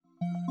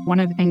One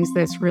of the things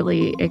that's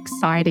really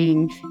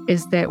exciting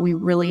is that we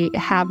really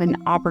have an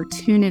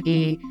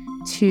opportunity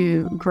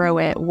to grow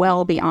it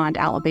well beyond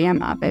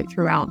Alabama, but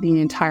throughout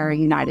the entire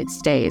United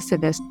States. So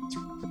this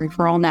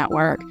referral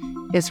network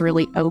is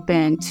really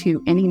open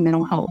to any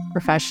mental health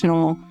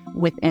professional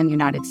within the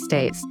United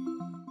States.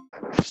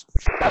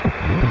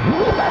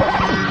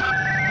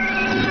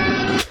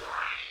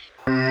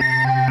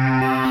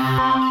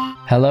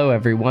 Hello,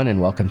 everyone, and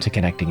welcome to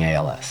Connecting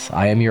ALS.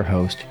 I am your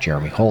host,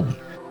 Jeremy Holden.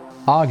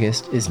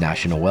 August is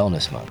National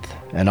Wellness Month,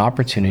 an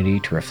opportunity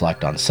to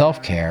reflect on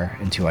self-care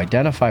and to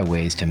identify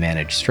ways to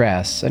manage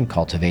stress and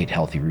cultivate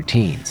healthy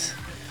routines.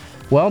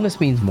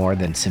 Wellness means more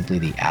than simply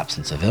the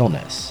absence of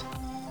illness.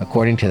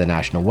 According to the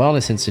National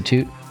Wellness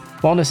Institute,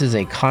 wellness is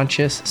a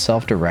conscious,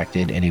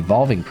 self-directed, and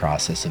evolving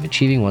process of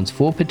achieving one's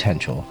full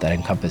potential that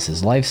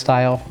encompasses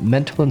lifestyle,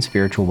 mental and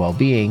spiritual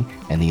well-being,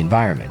 and the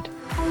environment.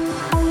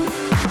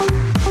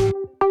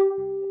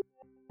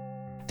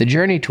 The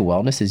journey to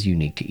wellness is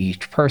unique to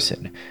each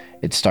person.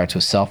 It starts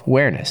with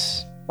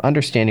self-awareness,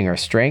 understanding our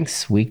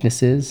strengths,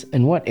 weaknesses,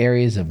 and what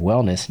areas of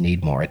wellness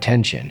need more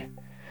attention.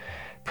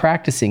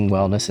 Practicing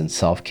wellness and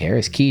self-care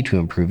is key to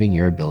improving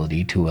your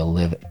ability to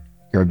live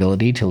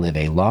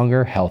a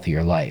longer,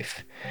 healthier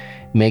life.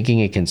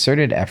 Making a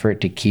concerted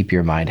effort to keep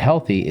your mind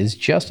healthy is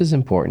just as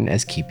important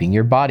as keeping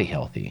your body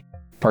healthy,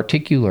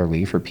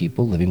 particularly for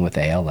people living with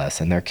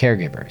ALS and their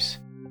caregivers.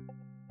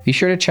 Be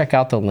sure to check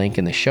out the link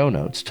in the show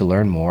notes to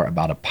learn more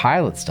about a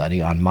pilot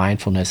study on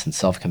mindfulness and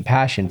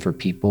self-compassion for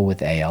people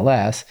with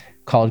ALS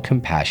called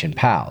Compassion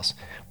Pals,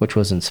 which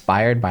was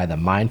inspired by the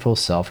mindful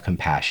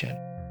self-compassion.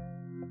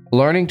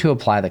 Learning to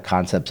apply the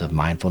concepts of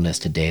mindfulness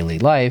to daily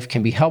life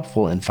can be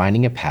helpful in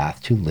finding a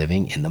path to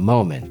living in the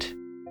moment.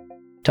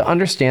 To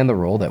understand the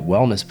role that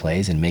wellness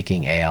plays in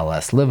making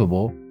ALS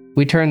livable,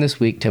 we turn this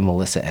week to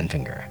Melissa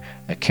Enfinger,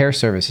 a care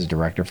services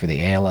director for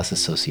the ALS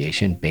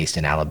Association based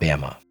in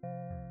Alabama.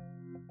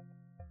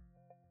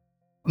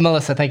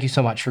 Melissa, thank you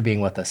so much for being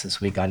with us this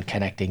week on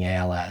Connecting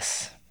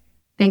ALS.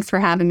 Thanks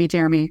for having me,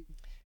 Jeremy.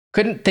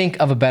 Couldn't think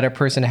of a better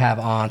person to have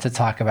on to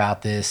talk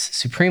about this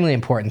supremely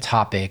important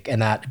topic,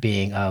 and that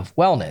being of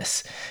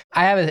wellness.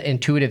 I have an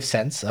intuitive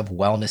sense of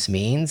wellness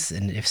means,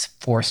 and if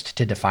forced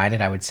to define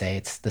it, I would say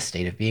it's the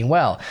state of being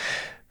well.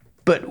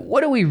 But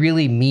what do we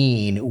really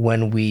mean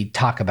when we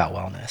talk about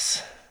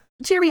wellness?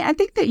 Jeremy, I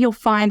think that you'll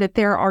find that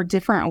there are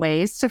different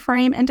ways to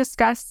frame and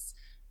discuss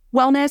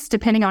wellness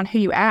depending on who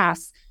you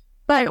ask.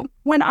 But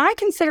when I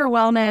consider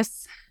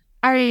wellness,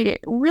 I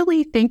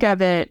really think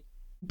of it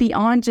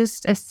beyond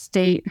just a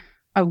state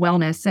of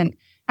wellness. And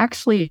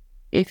actually,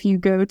 if you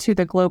go to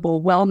the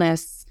Global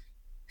Wellness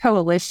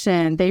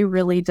Coalition, they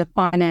really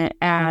define it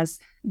as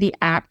the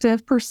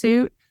active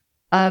pursuit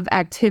of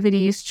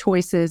activities,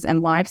 choices,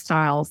 and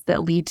lifestyles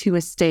that lead to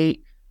a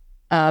state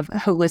of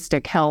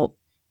holistic health.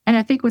 And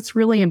I think what's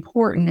really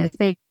important is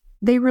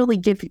they really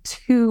give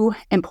two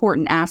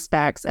important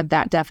aspects of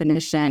that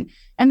definition.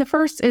 And the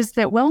first is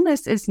that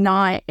wellness is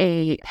not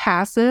a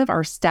passive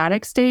or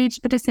static stage,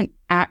 but it's an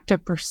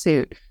active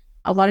pursuit.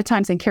 A lot of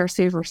times in care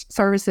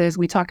services,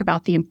 we talk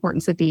about the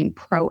importance of being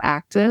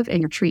proactive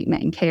in your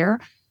treatment and care.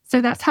 So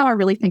that's how I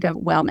really think of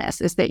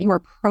wellness, is that you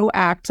are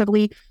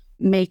proactively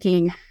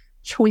making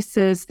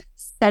choices,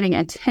 setting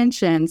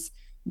intentions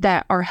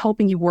that are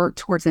helping you work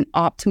towards an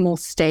optimal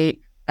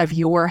state of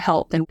your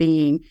health and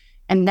being.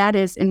 And that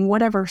is in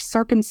whatever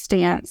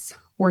circumstance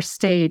or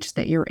stage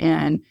that you're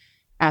in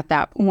at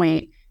that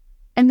point.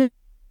 And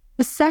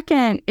the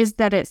second is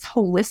that it's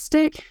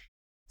holistic.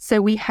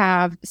 So we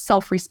have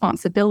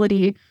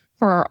self-responsibility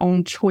for our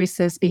own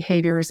choices,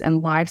 behaviors,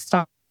 and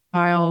lifestyle.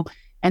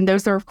 And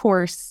those are, of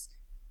course,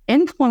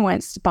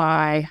 influenced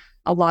by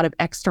a lot of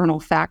external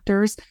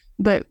factors,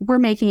 but we're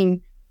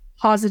making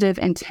positive,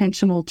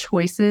 intentional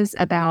choices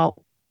about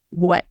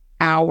what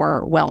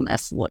our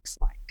wellness looks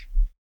like.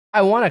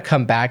 I want to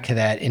come back to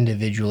that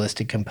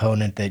individualistic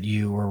component that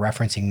you were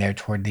referencing there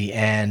toward the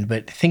end,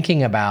 but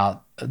thinking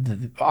about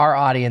our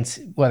audience,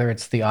 whether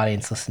it's the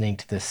audience listening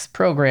to this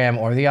program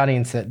or the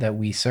audience that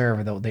we serve,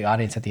 or the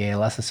audience that the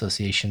ALS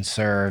Association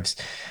serves,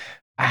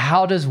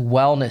 how does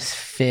wellness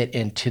fit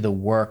into the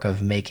work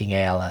of making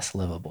ALS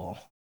livable?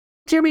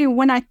 Jeremy,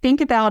 when I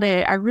think about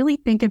it, I really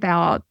think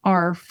about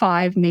our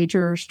 5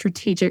 major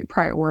strategic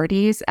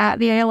priorities at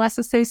the ALS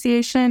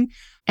Association.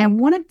 And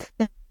one of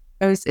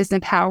those is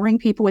empowering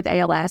people with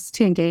ALS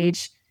to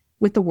engage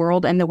with the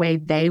world in the way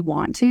they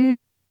want to.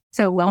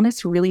 So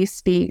wellness really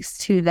speaks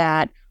to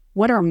that.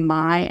 What are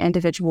my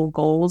individual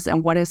goals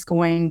and what is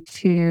going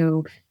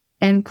to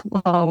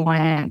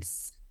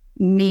influence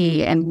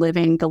me and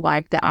living the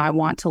life that I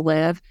want to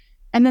live?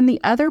 And then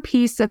the other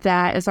piece of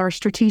that is our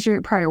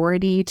strategic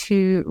priority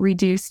to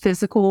reduce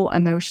physical,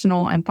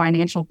 emotional, and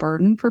financial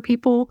burden for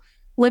people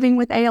living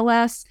with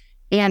ALS.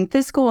 And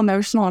physical,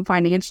 emotional, and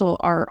financial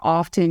are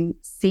often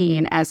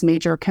seen as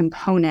major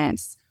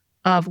components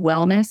of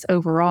wellness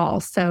overall.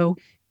 So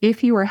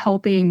if you are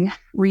helping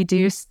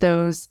reduce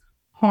those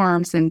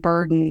harms and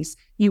burdens,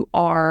 you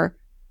are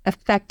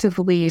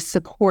effectively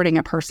supporting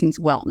a person's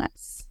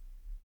wellness.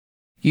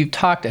 You've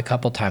talked a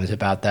couple times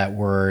about that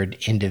word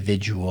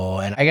individual,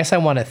 and I guess I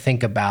want to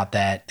think about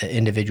that, the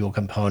individual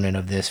component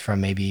of this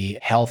from maybe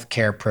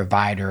healthcare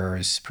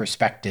providers'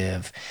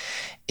 perspective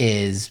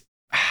is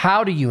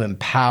how do you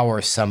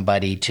empower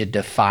somebody to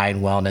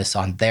define wellness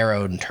on their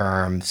own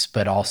terms,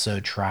 but also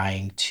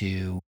trying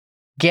to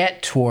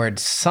get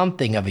towards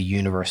something of a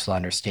universal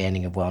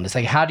understanding of wellness?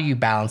 Like, how do you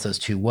balance those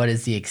two? What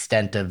is the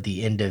extent of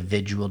the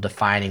individual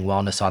defining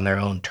wellness on their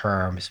own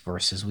terms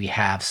versus we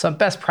have some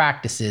best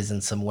practices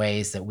and some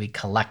ways that we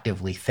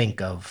collectively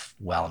think of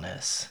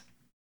wellness?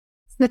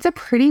 That's a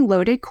pretty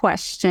loaded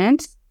question,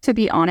 to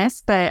be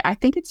honest, but I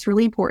think it's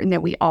really important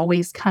that we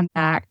always come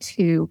back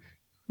to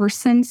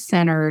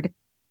person-centered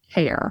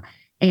care.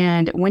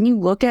 And when you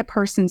look at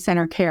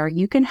person-centered care,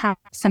 you can have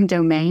some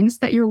domains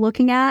that you're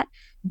looking at,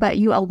 but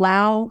you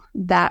allow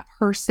that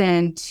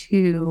person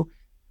to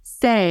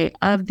say,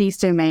 of these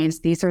domains,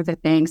 these are the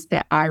things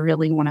that I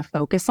really want to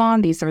focus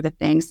on. These are the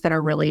things that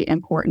are really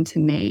important to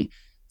me.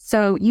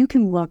 So you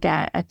can look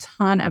at a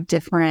ton of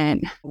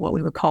different, what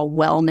we would call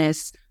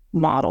wellness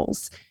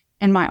models.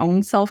 In my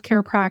own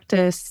self-care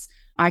practice,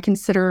 I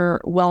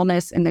consider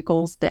wellness and the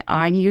goals that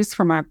I use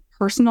for my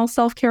personal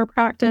self-care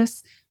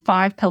practice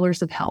 5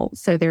 pillars of health.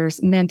 So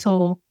there's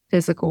mental,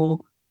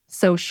 physical,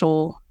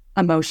 social,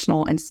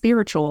 emotional, and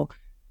spiritual.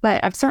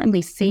 But I've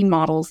certainly seen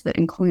models that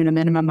include a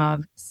minimum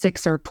of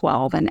 6 or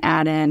 12 and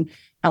add in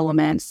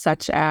elements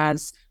such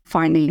as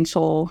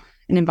financial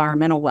and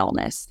environmental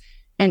wellness.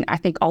 And I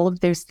think all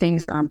of those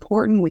things are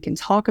important. We can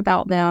talk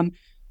about them.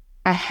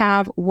 I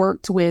have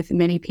worked with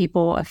many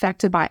people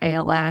affected by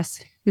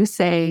ALS who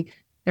say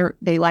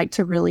they like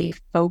to really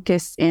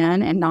focus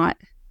in and not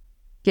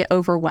get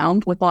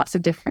overwhelmed with lots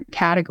of different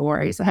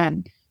categories. I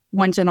had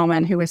one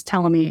gentleman who was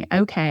telling me,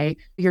 okay,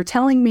 you're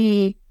telling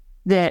me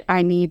that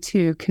I need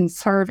to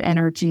conserve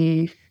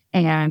energy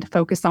and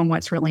focus on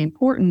what's really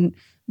important.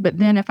 But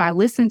then if I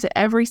listen to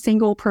every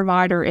single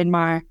provider in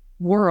my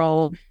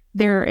world,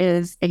 there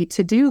is a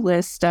to-do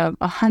list of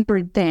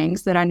 100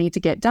 things that I need to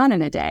get done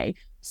in a day.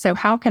 So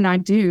how can I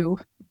do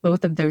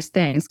both of those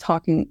things?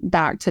 Talking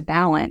back to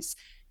balance.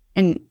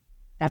 And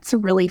that's a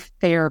really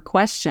fair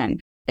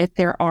question. If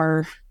there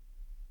are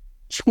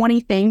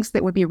 20 things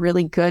that would be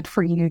really good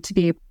for you to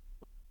be able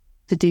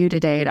to do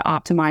today to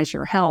optimize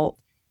your health,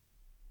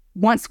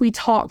 once we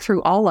talk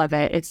through all of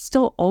it, it's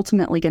still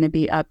ultimately going to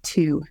be up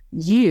to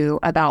you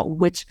about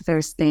which of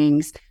those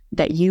things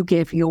that you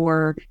give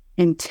your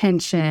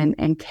intention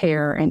and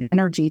care and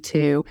energy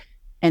to.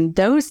 And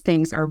those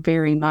things are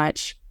very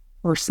much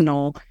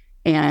personal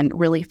and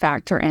really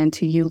factor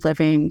into you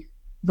living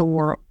the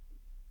world,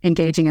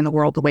 engaging in the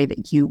world the way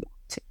that you want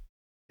to.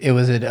 It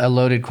was a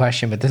loaded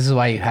question, but this is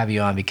why you have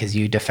you on, because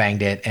you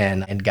defanged it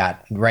and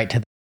got right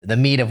to the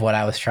meat of what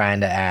I was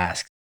trying to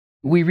ask.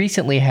 We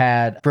recently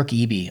had Brooke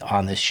Eby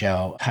on this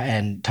show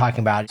and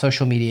talking about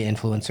social media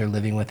influencer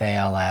living with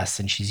ALS,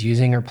 and she's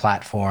using her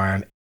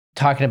platform,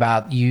 talking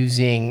about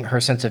using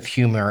her sense of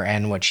humor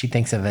and what she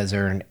thinks of as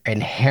her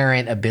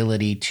inherent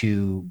ability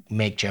to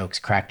make jokes,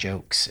 crack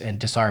jokes, and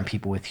disarm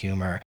people with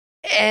humor.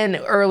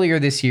 And earlier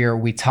this year,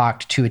 we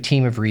talked to a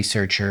team of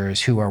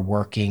researchers who are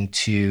working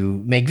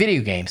to make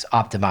video games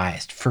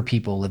optimized for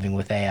people living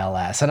with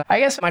ALS. And I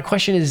guess my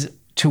question is,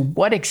 to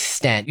what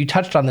extent, you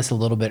touched on this a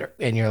little bit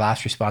in your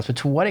last response, but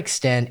to what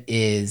extent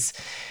is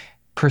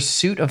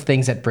pursuit of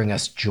things that bring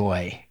us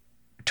joy,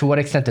 to what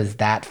extent does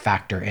that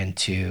factor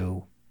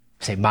into,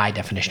 say, my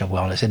definition of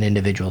wellness, an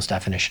individual's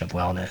definition of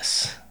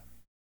wellness?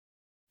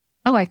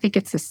 Oh, I think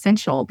it's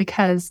essential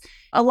because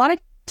a lot of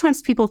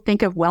times people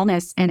think of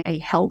wellness in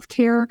a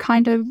healthcare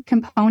kind of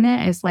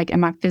component as like,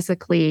 am I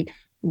physically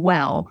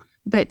well?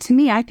 But to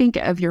me, I think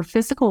of your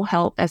physical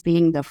health as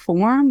being the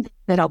form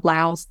that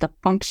allows the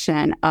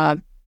function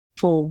of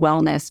full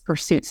wellness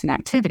pursuits and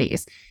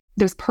activities.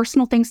 Those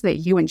personal things that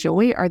you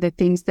enjoy are the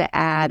things that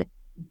add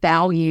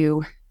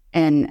value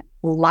and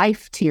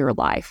life to your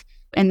life.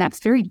 And that's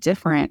very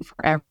different for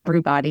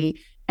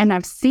everybody. And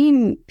I've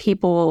seen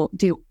people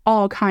do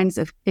all kinds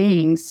of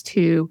things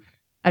to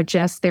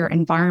adjust their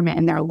environment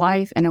and their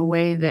life in a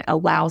way that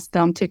allows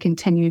them to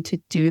continue to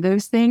do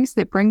those things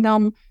that bring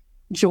them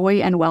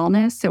joy and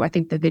wellness. So I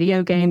think the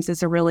video games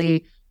is a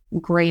really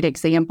great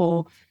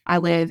example. I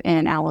live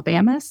in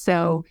Alabama,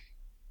 so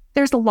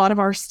there's a lot of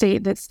our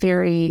state that's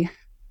very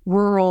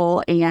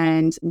rural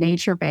and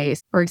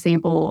nature-based. For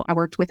example, I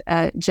worked with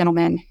a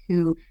gentleman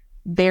who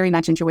very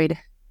much enjoyed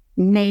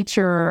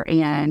nature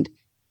and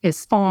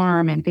his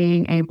farm and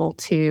being able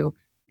to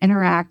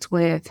interact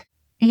with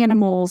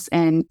animals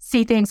and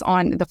see things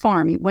on the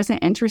farm. He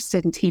wasn't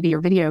interested in TV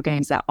or video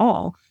games at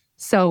all.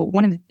 So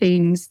one of the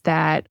things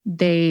that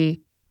they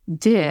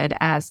did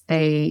as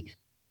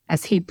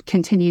he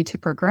continued to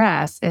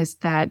progress is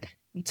that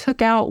he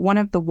took out one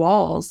of the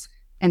walls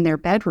in their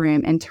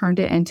bedroom and turned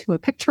it into a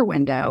picture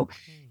window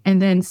and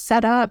then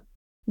set up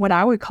what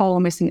I would call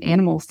almost an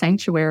animal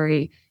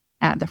sanctuary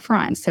at the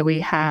front. So we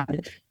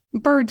had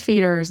bird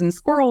feeders and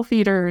squirrel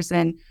feeders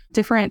and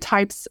different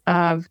types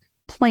of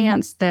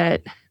plants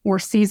that were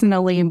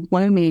seasonally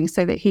blooming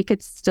so that he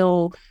could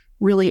still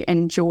really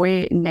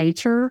enjoy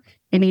nature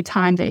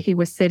anytime that he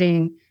was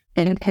sitting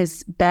in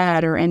his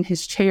bed or in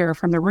his chair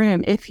from the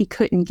room if he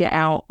couldn't get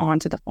out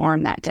onto the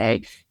farm that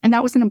day. And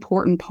that was an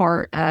important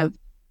part of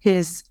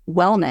his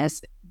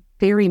wellness,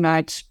 very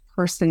much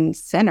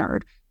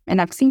person-centered.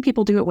 And I've seen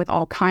people do it with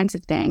all kinds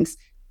of things.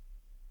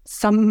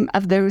 Some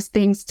of those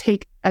things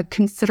take a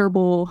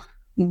considerable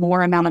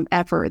more amount of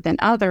effort than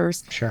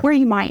others, Sure. where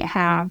you might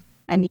have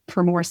a need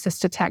for more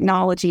assistive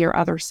technology or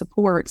other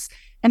supports.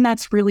 And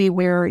that's really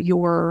where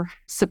your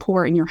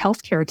support and your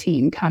healthcare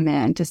team come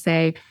in to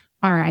say,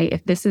 all right,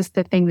 if this is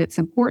the thing that's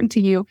important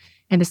to you,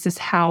 and this is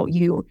how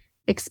you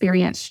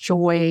experience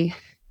joy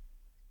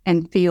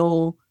and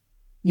feel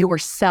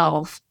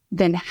yourself,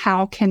 then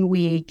how can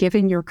we,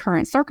 given your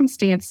current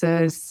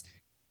circumstances,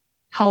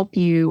 help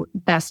you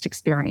best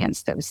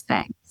experience those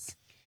things?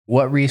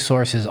 What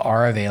resources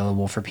are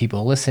available for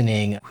people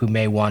listening who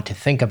may want to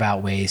think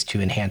about ways to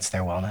enhance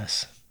their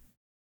wellness?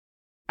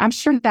 I'm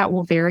sure that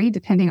will vary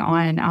depending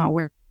on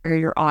where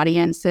your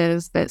audience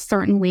is, but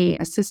certainly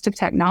assistive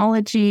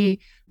technology,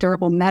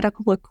 durable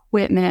medical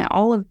equipment,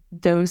 all of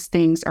those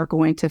things are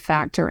going to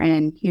factor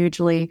in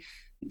hugely.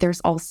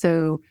 There's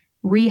also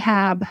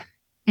rehab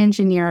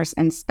engineers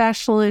and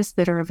specialists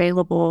that are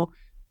available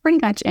pretty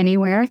much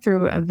anywhere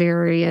through a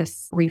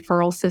various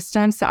referral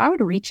systems. So I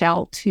would reach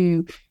out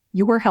to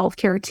your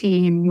healthcare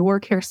team, your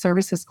care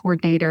services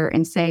coordinator,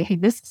 and say, hey,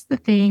 this is the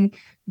thing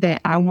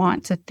that I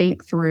want to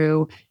think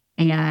through,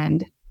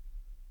 and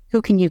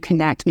who can you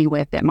connect me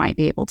with that might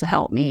be able to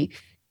help me?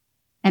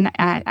 And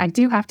I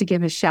do have to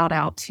give a shout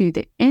out to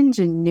the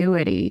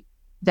ingenuity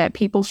that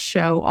people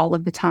show all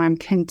of the time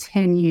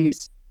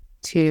continues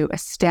to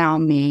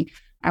astound me.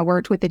 I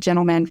worked with a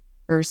gentleman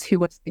who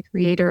was the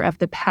creator of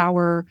the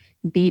Power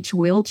Beach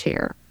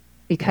wheelchair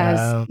because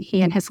Wow.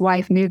 he and his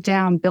wife moved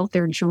down, built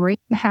their dream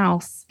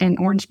house in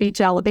Orange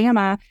Beach,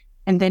 Alabama,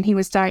 and then he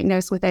was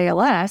diagnosed with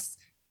ALS.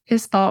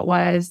 His thought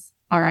was,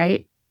 all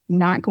right,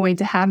 not going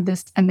to have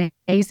this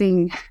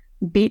amazing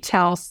beach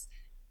house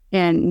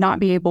and not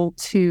be able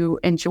to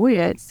enjoy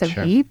it. So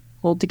Sure. he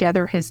pulled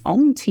together his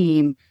own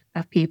team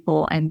of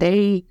people, and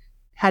they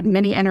had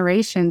many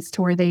iterations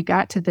to where they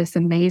got to this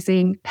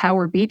amazing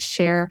Power Beach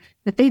chair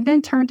that they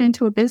then turned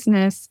into a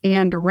business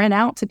and rent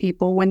out to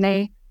people when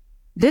they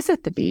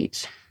visit the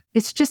beach.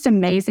 It's just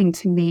amazing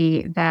to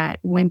me that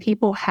when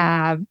people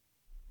have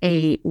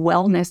a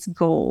wellness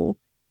goal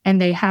and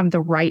they have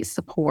the right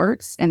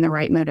supports and the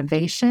right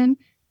motivation,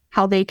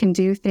 how they can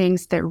do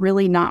things that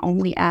really not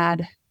only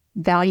add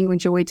value and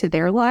joy to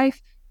their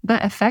life,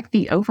 but affect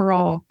the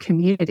overall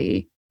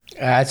community.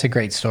 That's a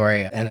great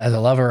story. And as a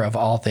lover of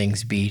all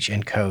things beach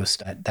and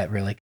coast, that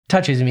really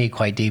touches me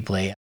quite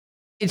deeply.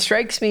 It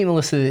strikes me,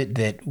 Melissa,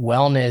 that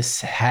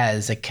wellness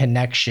has a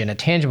connection, a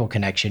tangible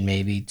connection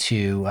maybe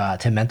to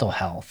mental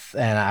health.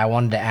 And I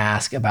wanted to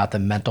ask about the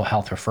mental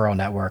health referral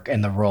network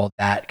and the role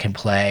that can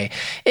play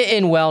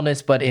in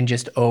wellness, but in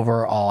just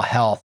overall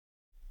health.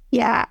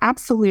 Yeah,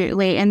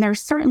 absolutely. And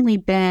there's certainly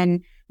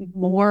been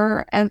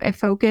more of a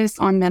focus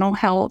on mental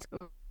health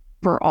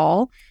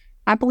overall,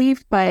 I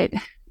believe. But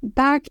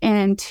back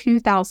in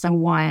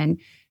 2001,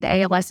 the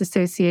ALS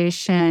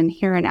Association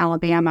here in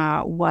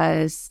Alabama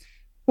was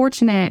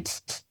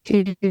fortunate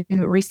to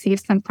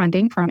receive some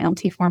funding from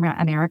MT Pharma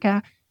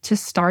America to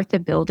start the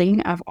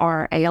building of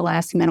our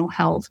ALS mental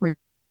health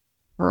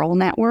referral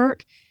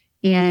network.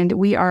 And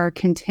we are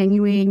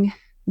continuing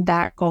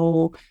that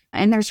goal.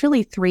 And there's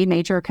really three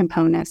major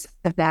components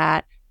of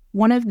that.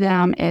 One of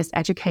them is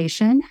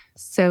education.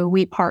 So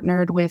we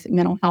partnered with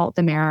Mental Health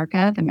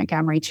America, the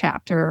Montgomery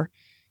chapter,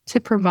 to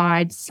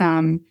provide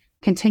some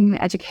continuing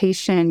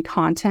education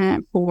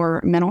content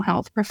for mental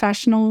health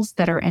professionals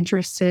that are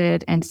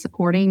interested in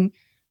supporting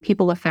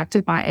people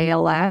affected by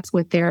ALS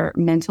with their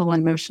mental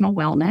and emotional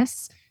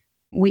wellness.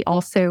 We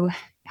also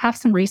have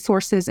some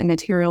resources and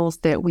materials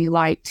that we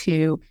like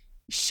to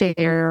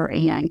share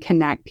and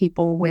connect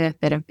people with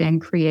that have been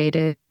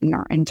created and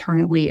are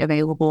internally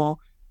available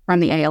from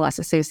the ALS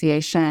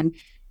Association.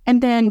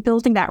 And then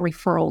building that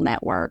referral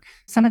network.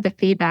 Some of the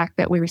feedback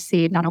that we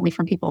received, not only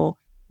from people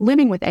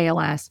living with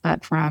ALS,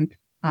 but from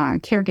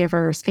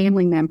caregivers,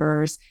 family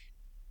members,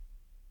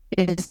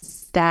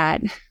 is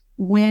that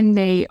when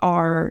they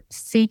are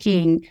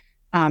seeking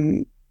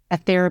a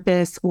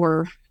therapist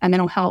or a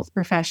mental health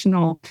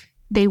professional,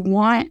 they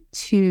want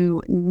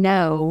to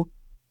know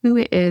who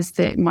it is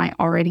that might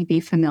already be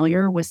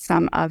familiar with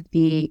some of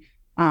the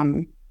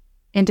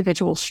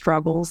individual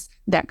struggles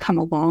that come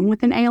along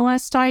with an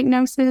ALS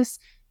diagnosis,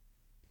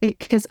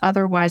 because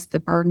otherwise the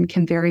burden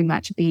can very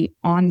much be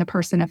on the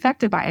person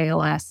affected by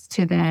ALS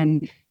to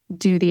then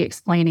do the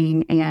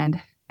explaining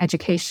and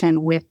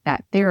education with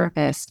that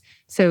therapist.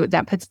 So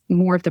that puts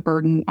more of the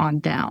burden on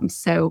them.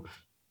 So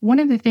one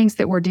of the things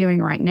that we're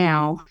doing right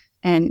now,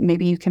 and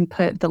maybe you can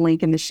put the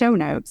link in the show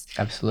notes,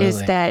 Absolutely.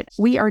 is that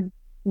we are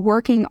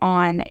working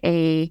on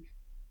a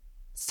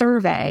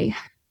survey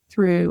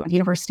through the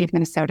University of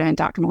Minnesota, and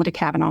Dr. Melinda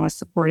Kavanaugh is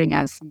supporting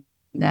us in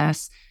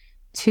this,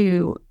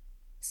 to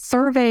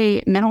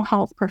survey mental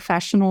health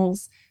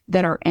professionals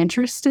that are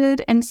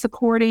interested in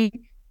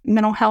supporting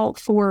mental health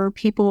for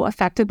people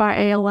affected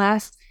by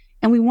ALS.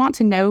 And we want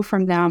to know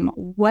from them,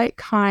 what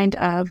kind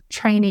of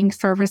training,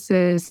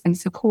 services, and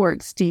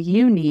supports do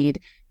you need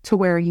to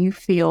where you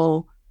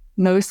feel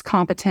most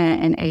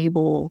competent and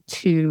able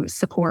to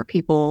support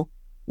people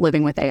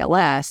living with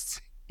ALS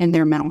and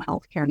their mental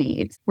health care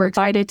needs. We're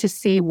excited to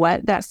see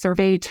what that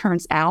survey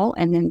turns out,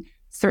 and then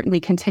certainly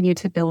continue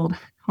to build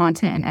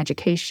content and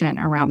education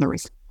around the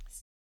resource.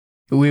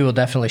 We will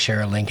definitely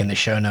share a link in the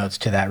show notes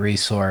to that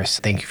resource.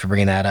 Thank you for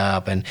bringing that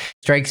up. And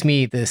strikes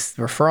me, this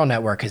referral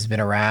network has been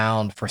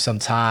around for some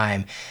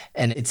time,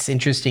 and it's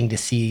interesting to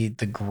see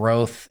the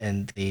growth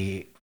and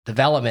the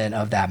development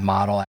of that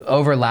model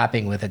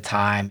overlapping with a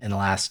time in the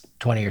last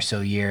 20 or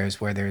so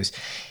years where there's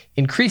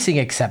increasing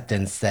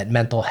acceptance that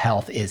mental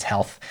health is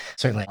health.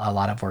 Certainly a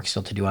lot of work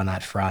still to do on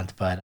that front,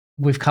 but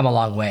we've come a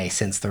long way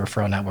since the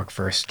referral network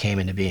first came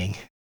into being.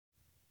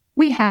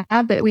 We have,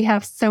 but we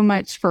have so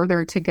much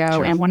further to go.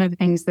 Sure. And one of the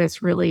things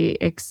that's really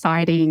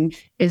exciting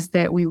is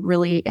that we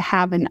really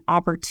have an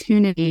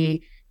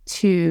opportunity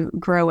to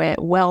grow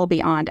it well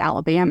beyond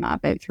Alabama,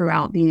 but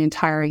throughout the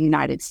entire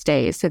United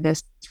States. So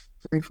this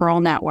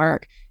referral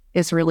network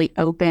is really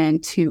open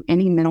to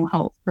any mental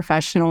health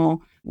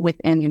professional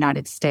within the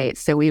United States.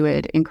 So we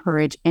would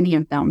encourage any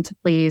of them to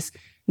please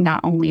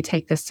not only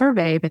take the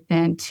survey, but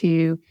then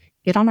to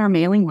get on our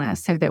mailing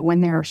list so that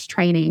when there's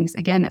trainings,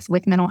 again, it's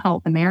with Mental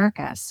Health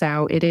America.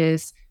 So it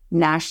is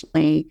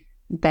nationally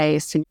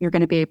based, and you're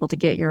going to be able to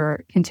get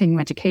your continuing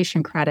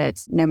education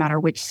credits no matter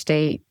which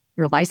state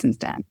you're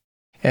licensed in.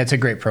 Yeah, it's a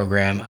great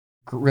program.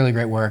 Really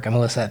great work. And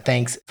Melissa,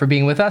 thanks for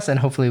being with us, and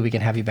hopefully we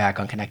can have you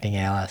back on Connecting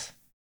ALS.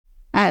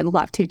 I'd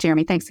love to,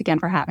 Jeremy. Thanks again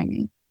for having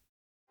me.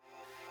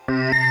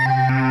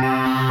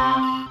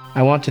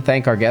 I want to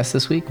thank our guest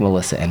this week,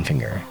 Melissa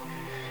Enfinger.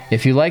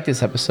 If you like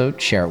this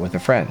episode, share it with a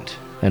friend.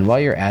 And while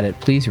you're at it,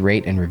 please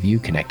rate and review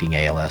Connecting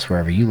ALS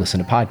wherever you listen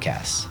to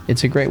podcasts.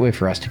 It's a great way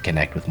for us to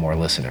connect with more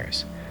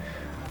listeners.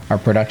 Our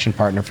production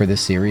partner for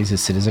this series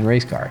is Citizen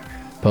Racecar.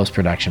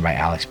 Post-production by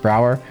Alex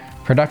Brower.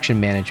 Production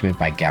management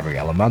by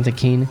Gabriella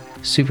Montequin.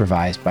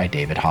 Supervised by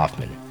David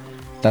Hoffman.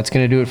 That's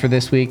going to do it for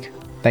this week.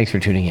 Thanks for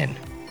tuning in.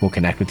 We'll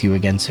connect with you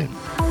again soon.